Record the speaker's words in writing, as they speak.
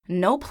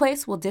No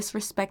place will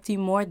disrespect you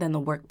more than the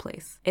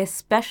workplace,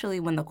 especially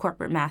when the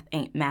corporate math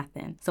ain't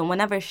mathin'. So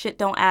whenever shit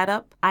don't add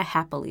up, I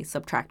happily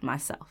subtract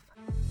myself.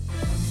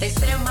 They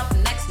say I'm up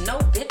next, no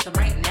bitch, I'm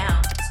right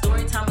now.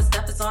 Story time with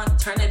Steph is on,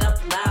 turn it up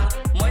loud.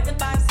 More than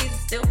 5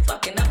 seasons, still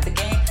fucking up the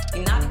game.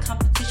 You're not a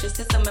competition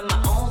system in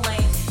my own lane.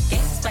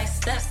 Gangsta Spice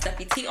Steph,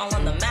 Steffi T all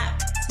on the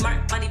map.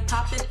 Smart money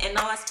poppin', and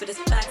all I spit is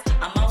facts.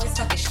 I'm always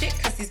talking shit,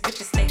 cause these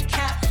bitches stay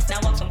capped. Now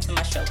welcome to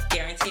my show,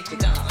 guaranteed you're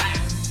gonna laugh.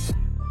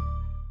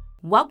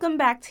 Welcome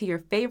back to your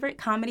favorite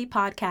comedy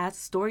podcast,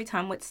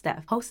 Storytime with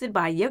Steph, hosted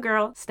by your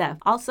girl, Steph,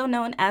 also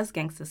known as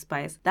Gangsta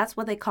Spice. That's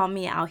what they call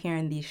me out here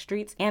in these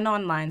streets and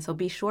online, so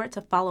be sure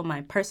to follow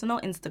my personal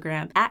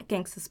Instagram,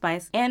 @Gangsta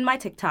Spice, and my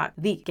TikTok,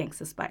 The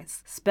Gangsta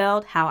Spice,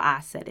 spelled how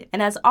I said it.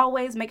 And as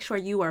always, make sure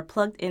you are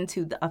plugged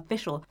into the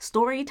official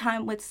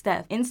Storytime with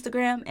Steph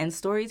Instagram and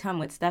Storytime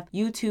with Steph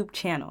YouTube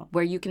channel,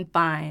 where you can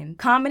find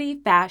comedy,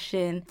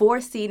 fashion,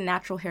 4C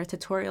natural hair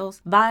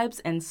tutorials,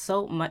 vibes, and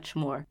so much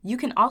more. You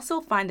can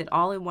also find it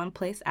all in one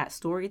place at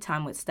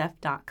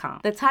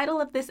storytimewithsteph.com. The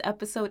title of this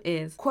episode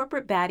is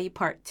Corporate Baddie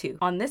Part 2.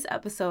 On this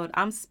episode,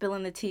 I'm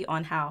spilling the tea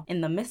on how, in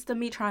the midst of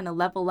me trying to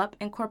level up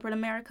in corporate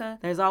America,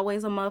 there's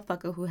always a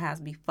motherfucker who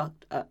has me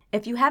fucked up.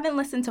 If you haven't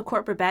listened to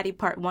Corporate Baddie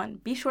Part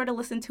 1, be sure to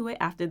listen to it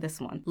after this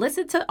one.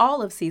 Listen to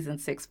all of Season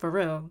 6, for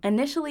real.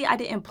 Initially, I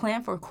didn't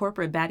plan for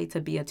Corporate Baddie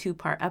to be a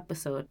 2-part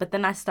episode, but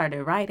then I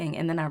started writing,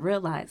 and then I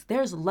realized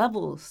there's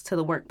levels to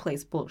the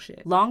workplace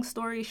bullshit. Long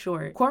story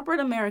short, corporate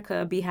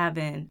America be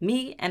having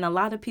me and a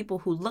lot of people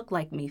who look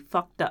like me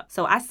fucked up.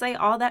 So I say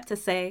all that to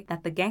say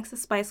that the Gangsta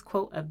Spice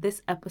quote of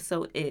this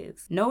episode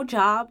is, "No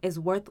job is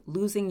worth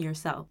losing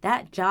yourself.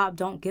 That job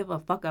don't give a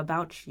fuck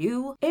about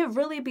you." It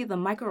really be the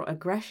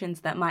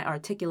microaggressions that my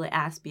articulate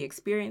ass be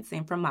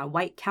experiencing from my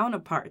white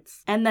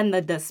counterparts. And then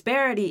the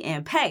disparity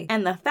in pay.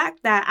 And the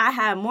fact that I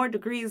have more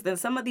degrees than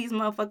some of these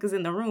motherfuckers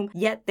in the room,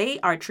 yet they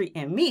are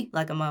treating me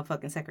like a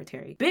motherfucking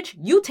secretary. Bitch,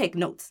 you take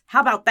notes. How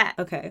about that?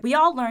 Okay. We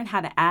all learn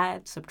how to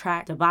add,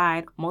 subtract,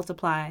 divide,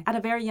 multiply at a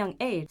very young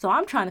age. So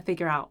I'm trying to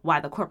figure out why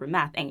the corporate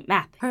math ain't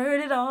math. Heard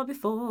it all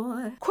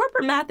before.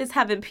 Corporate math is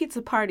having pizza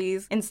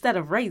parties instead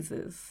of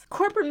raises.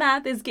 Corporate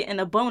math is getting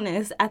a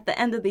bonus at the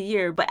end of the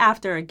year, but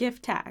after a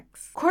gift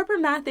tax.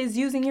 Corporate math is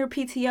using your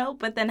PTO,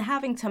 but then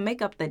having to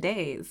make up the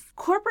days.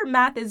 Corporate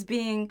math is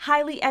being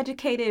highly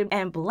educated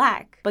and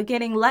black, but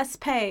getting less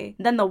pay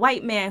than the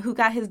white man who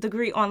got his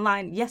degree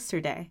online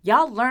yesterday.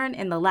 Y'all learned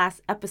in the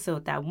last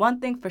episode that one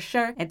thing for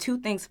sure and 2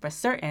 things for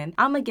certain,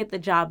 I'ma get the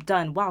job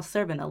done while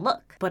serving a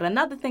look. But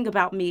another thing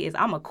about me is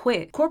I'ma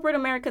quit. Corporate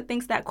America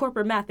thinks that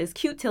corporate math is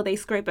cute till they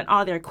scraping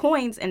all their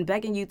coins and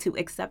begging you to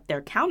accept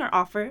their counter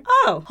offer.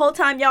 Oh, whole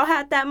time y'all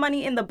had that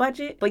money in the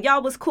budget, but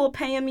y'all was cool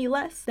paying me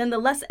less than the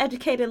less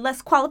educated,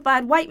 less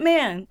qualified white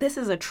man. This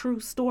is a true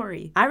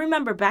story. I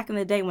remember back in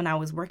the day when I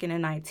was working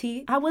in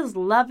IT, I was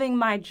loving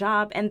my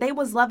job and they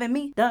was loving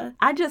me. Duh.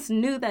 I just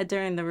knew that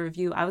during the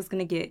review I was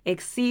gonna get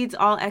exceeds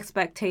all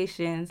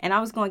expectations and I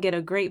was gonna get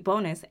a great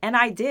bonus, and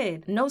I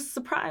did. No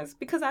surprise,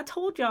 because I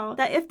told y'all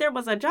that if there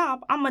was a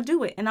job, I'ma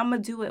do it, and I'ma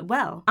do it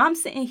well. I'm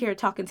sitting here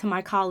talking to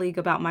my colleague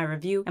about my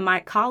review, and my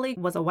colleague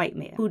was a white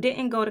man who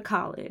didn't go to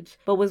college,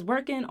 but was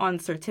working on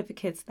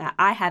certificates that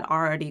I had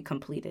already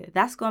completed.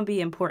 That's gonna be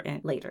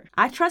important later.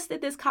 I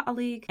trusted this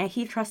colleague, and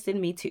he trusted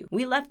me too.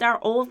 We left our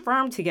old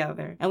firm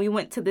together, and we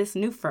went to this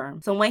new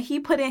firm. So when he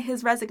put in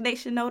his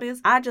resignation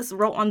notice, I just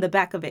wrote on the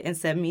back of it and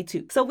said, "Me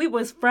too." So we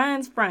was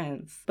friends,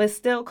 but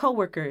still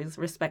co-workers,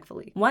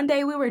 respectfully. One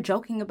day we were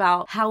joking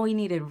about how we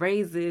needed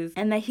raises,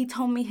 and that he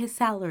told me his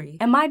salary,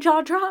 and my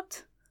jaw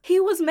dropped. He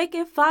was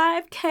making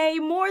 $5K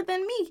more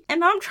than me.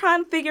 And I'm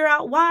trying to figure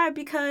out why,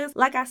 because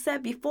like I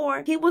said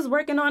before, he was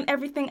working on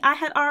everything I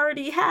had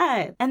already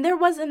had. And there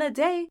wasn't a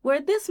day where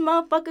this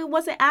motherfucker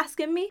wasn't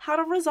asking me how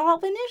to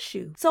resolve an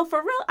issue. So for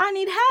real, I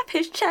need half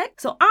his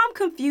check. So I'm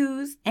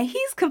confused and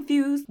he's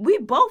confused. We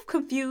both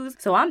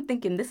confused. So I'm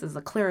thinking this is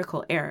a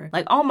clerical error.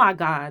 Like, oh my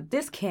God,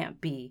 this can't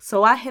be.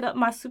 So I hit up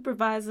my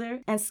supervisor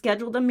and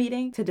scheduled a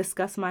meeting to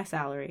discuss my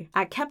salary.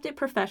 I kept it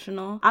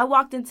professional. I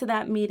walked into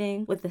that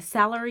meeting with the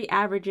salary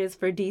average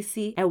for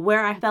DC and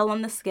where I fell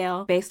on the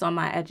scale based on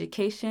my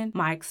education,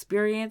 my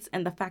experience,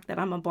 and the fact that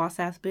I'm a boss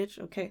ass bitch.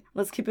 Okay,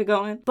 let's keep it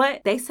going.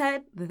 But they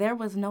said there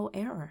was no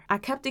error. I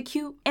kept it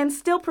cute and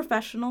still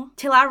professional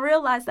till I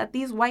realized that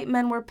these white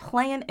men were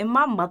playing in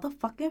my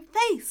motherfucking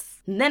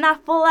face. And then I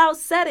full out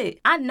said it.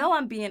 I know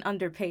I'm being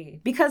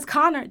underpaid because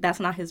Connor, that's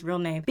not his real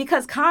name,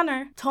 because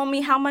Connor told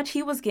me how much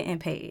he was getting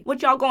paid.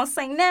 What y'all gonna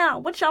say now?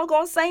 What y'all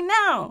gonna say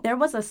now? There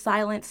was a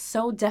silence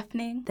so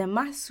deafening that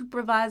my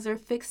supervisor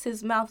fixed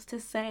his mouth to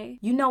say,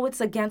 "You know it's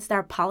against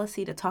our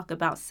policy to talk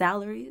about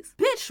salaries."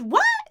 Bitch,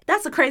 what?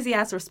 That's a crazy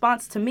ass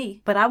response to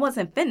me, but I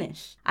wasn't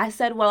finished. I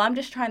said, well, I'm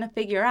just trying to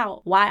figure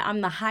out why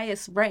I'm the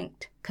highest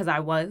ranked, because I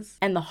was,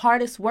 and the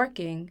hardest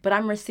working, but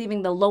I'm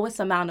receiving the lowest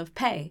amount of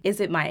pay. Is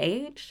it my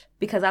age?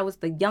 Because I was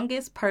the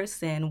youngest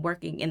person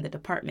working in the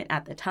department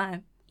at the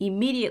time.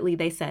 Immediately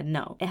they said,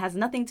 no, it has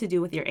nothing to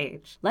do with your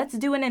age. Let's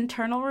do an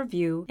internal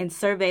review and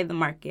survey the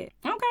market.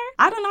 Okay.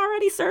 I done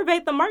already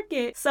surveyed the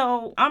market,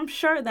 so I'm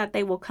sure that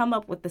they will come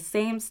up with the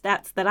same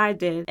stats that I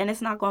did, and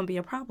it's not going to be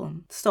a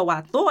problem. So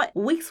I thought.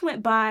 Weeks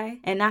went by,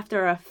 and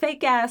after a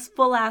fake-ass,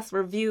 full-ass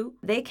review,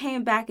 they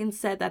came back and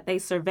said that they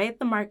surveyed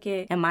the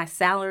market, and my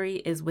salary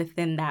is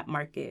within that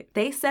market.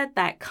 They said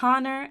that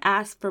Connor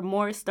asked for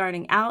more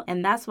starting out,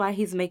 and that's why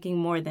he's making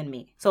more than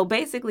me. So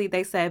basically,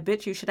 they said,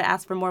 bitch, you should have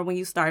asked for more when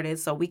you started,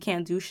 so we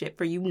can't do shit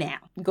for you now.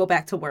 Go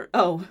back to work.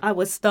 Oh, I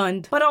was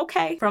stunned. But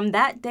okay. From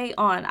that day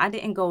on, I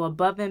didn't go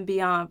above and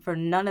beyond for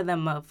none of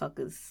them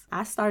motherfuckers.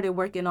 I started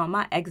working on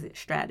my exit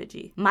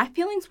strategy. My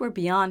feelings were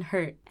beyond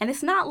hurt. And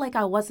it's not like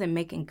I wasn't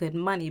making good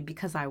money,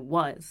 because I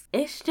was.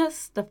 It's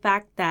just the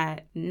fact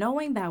that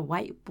knowing that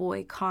white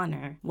boy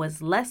Connor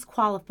was less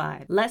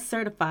qualified, less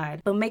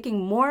certified, but making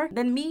more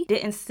than me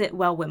didn't sit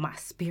well with my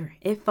spirit.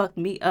 It fucked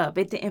me up.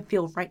 It didn't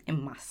feel right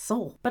in my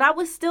soul. But I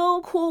was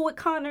still cool with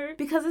Connor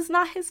because it's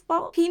not his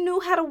fault. He knew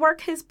how to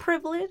work his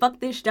privilege. Fuck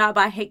this job.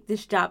 I hate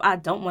this job. I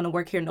don't want to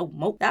work here no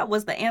more. That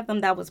was the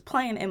anthem that was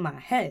playing in my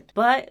head.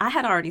 But I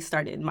had already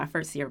started my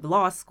first year of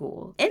law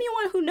school.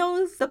 Anyone who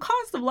knows the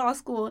cost of law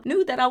school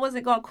knew that I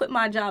wasn't going to quit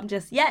my job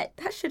just yet.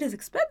 That shit is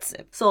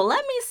expensive. So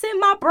let me sit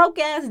my broke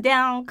ass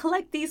down,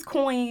 collect these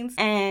coins,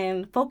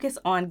 and focus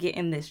on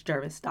getting this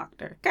Juris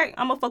Doctor. Okay,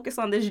 I'm going to focus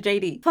on this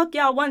JD. Fuck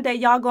y'all, one day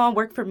y'all going to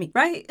work for me,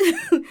 right?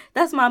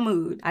 That's my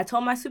mood. I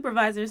told my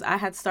supervisors I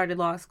had started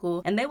law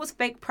school, and they was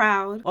fake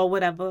proud or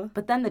whatever.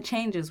 But then the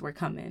changes were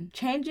coming.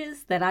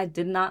 Changes that I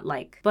did not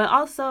like. But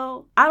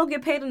also, I don't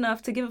get paid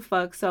enough to give a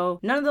fuck, so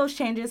none of those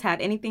changes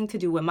had anything to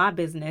do with my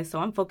business, so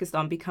I'm focused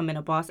on becoming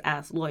a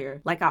boss-ass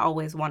lawyer like I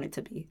always wanted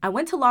to be. I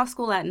went to law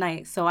school at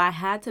night, so I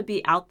had to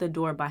be out the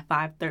door by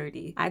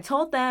 5:30. I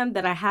told them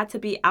that I had to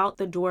be out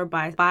the door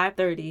by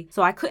 5:30,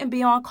 so I couldn't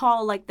be on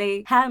call like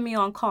they had me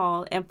on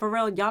call, and for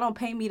real, y'all don't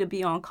pay me to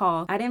be on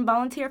call. I didn't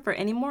volunteer for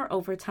any more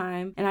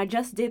overtime, and I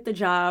just did the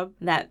job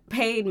that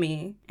paid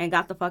me and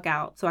got the fuck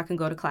out so I can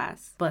go to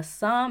class. But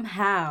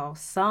somehow,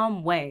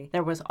 some way,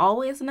 there was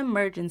always an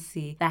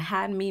emergency that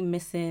had me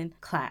missing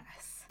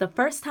class. The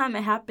first time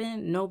it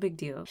happened, no big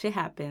deal. Shit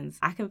happens.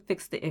 I can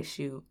fix the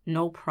issue.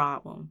 No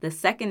problem. The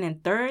second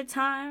and third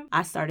time,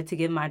 I started to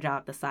give my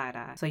job the side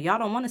eye. So y'all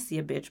don't want to see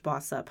a bitch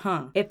boss up,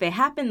 huh? If it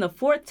happened the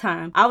fourth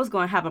time, I was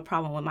going to have a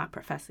problem with my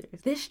professors.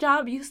 This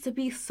job used to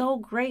be so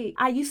great.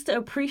 I used to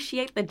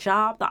appreciate the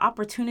job, the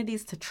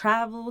opportunities to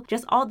travel,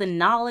 just all the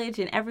knowledge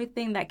and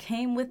everything that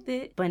came with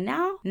it. But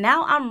now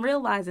I'm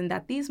realizing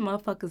that these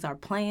motherfuckers are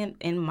playing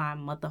in my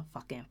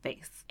motherfucking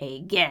face.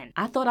 Again.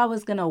 I thought I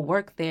was going to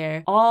work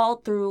there all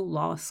through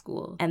law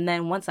school. And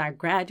then once I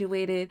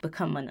graduated,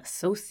 become an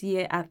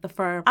associate at the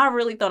firm, I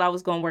really thought I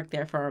was going to work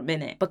there for a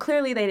minute. But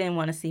clearly they didn't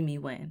want to see me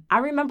win. I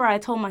remember I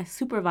told my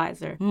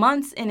supervisor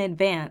months in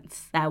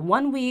advance that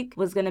 1 week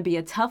was going to be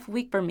a tough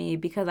week for me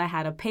because I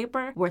had a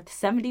paper worth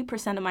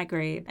 70% of my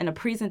grade and a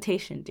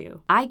presentation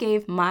due. I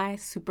gave my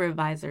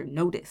supervisor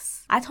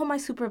notice. I told my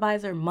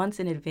supervisor months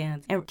in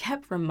advance and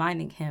kept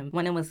reminding him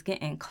when it was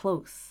getting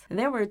close.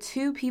 There were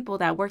 2 people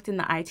that worked in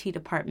the IT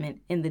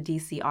department in the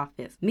DC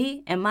office,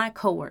 me and my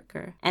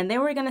coworker, and they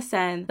were going to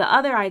send the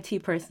other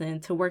IT person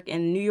to work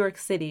in New York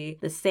City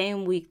the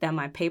same week that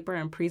my paper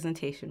and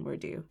presentation were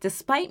due,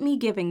 despite me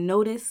giving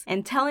notice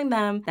and telling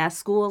them that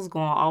school's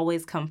going to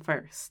always come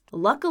first.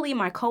 Luckily,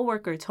 my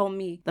coworker told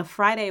me the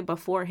Friday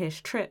before his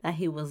trip that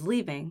he was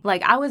leaving.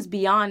 Like, I was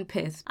beyond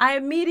pissed. I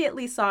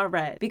immediately saw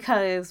red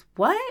because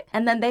what?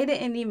 And then they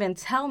didn't even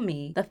tell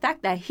me. The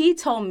fact that he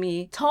told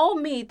me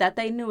that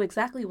they knew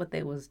exactly what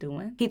they was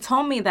doing. He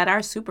told me that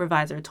our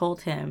supervisor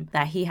told him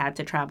that he had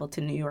to travel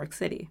to New York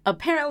City.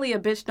 Apparently, a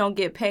bitch don't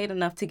get paid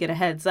enough to get a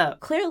heads up.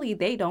 Clearly,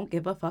 they don't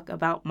give a fuck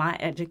about my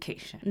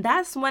education.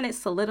 That's when it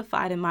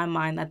solidified in my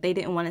mind that they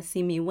didn't want to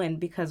see me win,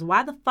 because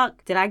why the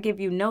fuck did I give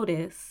you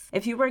notice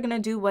if you were gonna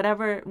do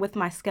whatever with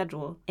my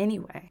schedule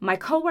anyway? My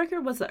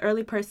coworker was the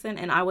early person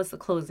and I was the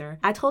closer.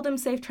 I told him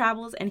safe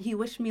travels and he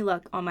wished me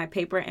luck on my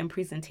paper and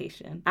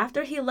presentation.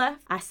 After he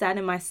left, I sat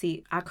in my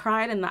seat. I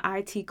cried in the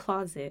IT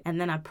closet and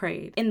then I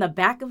prayed. In the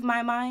back of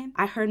my mind,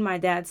 I heard my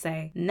dad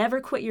say, never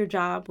quit your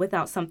job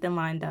without something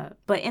lined up.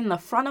 But in the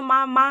front of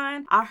my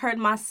mind, I heard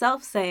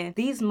myself saying,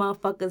 these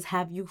motherfuckers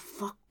have you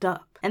fucked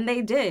up. And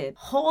they did.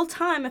 Whole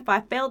time, if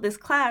I failed this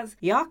class,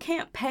 y'all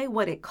can't pay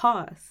what it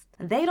costs.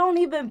 They don't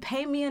even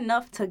pay me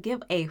enough to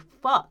give a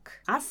fuck.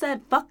 I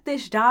said, fuck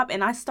this job,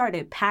 and I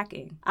started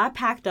packing. I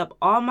packed up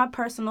all my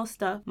personal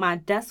stuff. My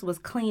desk was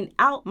cleaned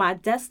out. My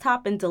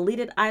desktop and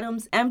deleted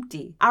items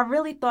empty. I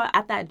really thought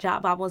at that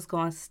job I was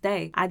going to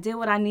stay. I did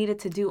what I needed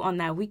to do on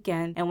that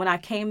weekend, and when I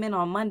came in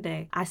on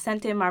Monday, I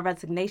sent in my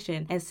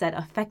resignation and said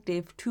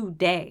effective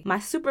today. My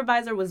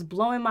supervisor was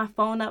blowing my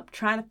phone up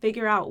trying to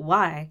figure out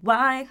why.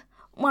 Why?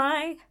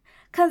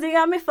 Cause you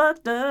got me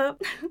fucked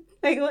up.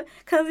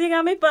 Cause you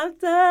got me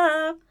fucked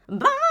up.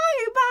 Bye.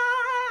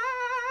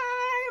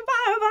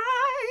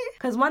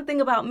 Cause one thing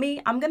about me,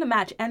 I'm gonna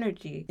match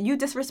energy. You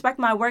disrespect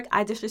my work,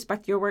 I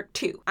disrespect your work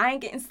too. I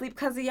ain't getting sleep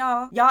cause of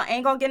y'all. Y'all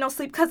ain't gonna get no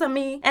sleep cause of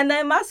me. And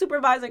then my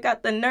supervisor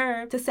got the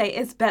nerve to say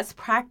it's best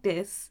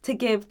practice to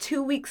give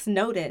 2 weeks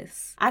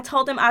notice. I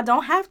told him I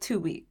don't have 2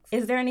 weeks.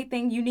 Is there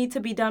anything you need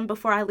to be done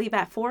before I leave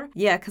at 4?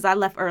 Yeah, because I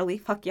left early.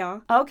 Fuck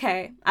y'all.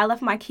 Okay, I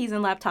left my keys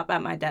and laptop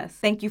at my desk.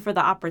 Thank you for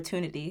the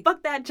opportunity.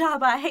 Fuck that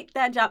job. I hate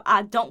that job.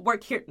 I don't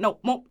work here. No,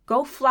 won't.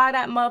 Go fly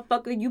that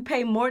motherfucker. You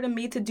pay more than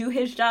me to do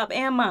his job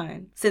and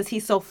mine. Since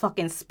he's so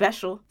fucking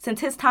special.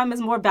 Since his time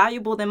is more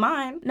valuable than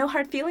mine. No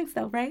hard feelings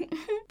though, right?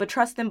 But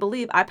trust and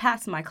believe, I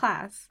passed my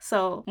class.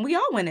 So we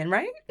all winning,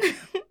 right?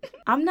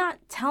 I'm not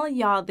telling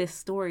y'all this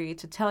story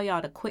to tell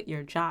y'all to quit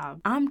your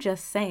job. I'm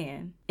just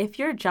saying, if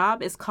your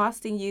job is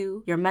costing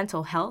you your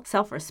mental health,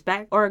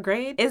 self-respect, or a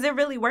grade, is it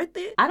really worth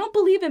it? I don't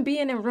believe in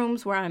being in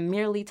rooms where I'm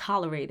merely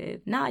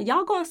tolerated. Nah,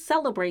 y'all gonna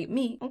celebrate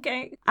me,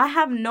 okay? I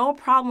have no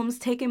problems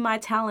taking my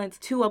talents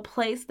to a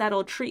place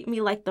that'll treat me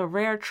like the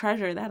rare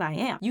treasure that I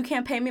am. You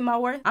can't pay me my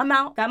worth? I'm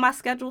out. Got my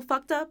schedule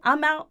fucked up?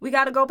 I'm out. We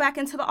gotta go back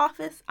into the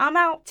office? I'm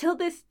out. Till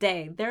this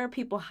day, there are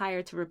people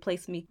hired to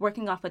replace me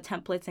working off of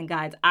templates and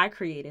guides I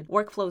created,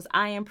 workflows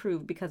I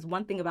improved, because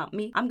one thing about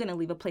me, I'm gonna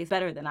leave a place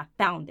better than I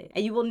found it.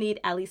 And you will need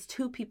at least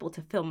 2 people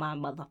to fill my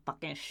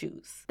motherfucking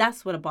shoes.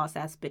 That's what a boss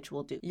ass bitch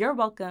will do. You're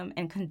welcome,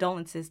 and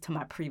condolences to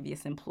my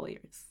previous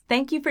employers.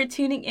 Thank you for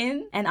tuning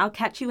in, and I'll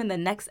catch you in the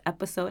next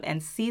episode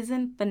and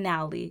season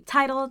finale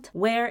titled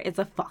Where is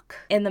a Fuck?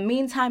 In the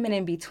meantime and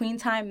in between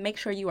time, make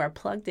sure you are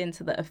plugged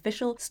into the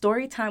official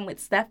Storytime with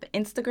Steph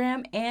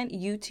Instagram and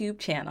YouTube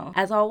channel.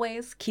 As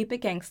always, keep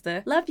it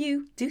gangsta. Love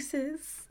you. Deuces.